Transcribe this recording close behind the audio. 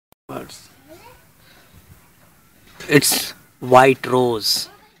Birds. It's white rose.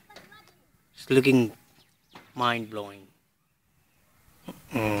 It's looking mind blowing.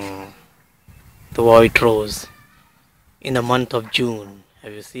 Mm, the white rose in the month of June.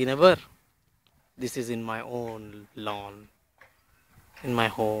 Have you seen ever? This is in my own lawn, in my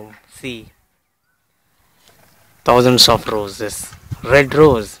home. See, thousands of roses. Red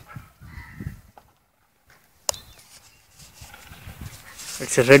rose.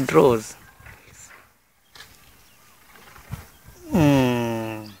 It's a red rose.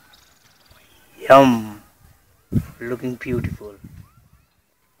 Mmm, yum. Looking beautiful.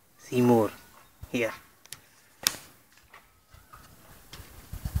 See more here.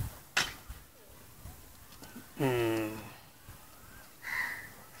 Mmm,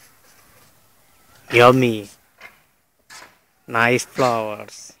 yummy. Nice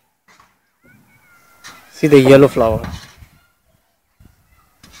flowers. See the yellow flower.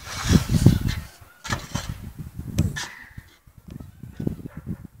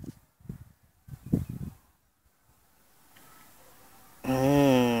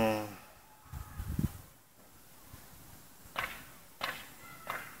 Mm.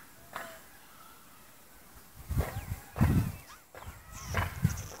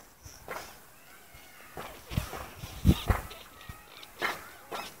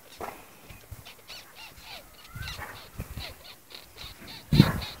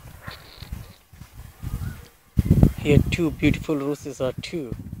 Here two beautiful roses are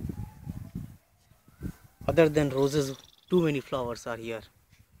two. Other than roses, too many flowers are here.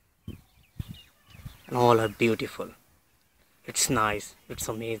 And all are beautiful. It's nice. It's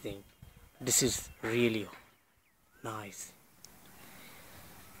amazing. This is really nice.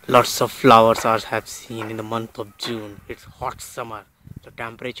 Lots of flowers I have seen in the month of June. It's hot summer. The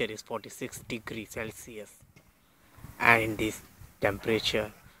temperature is 46 degrees Celsius. And in this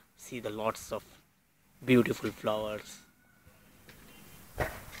temperature, see the lots of beautiful flowers.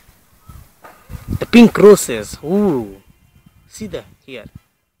 The pink roses. Ooh. See the here.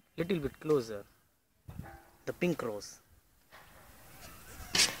 Little bit closer. The pink rose.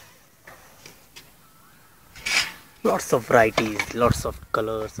 Lots of varieties, lots of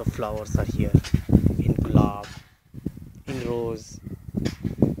colors of flowers are here. In gulab, in rose,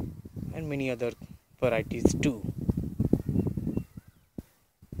 and many other varieties too.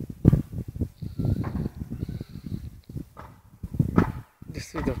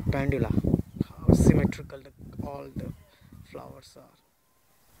 This is the pendula. How symmetrical all the flowers are.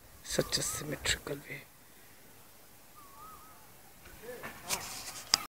 Such a symmetrical way.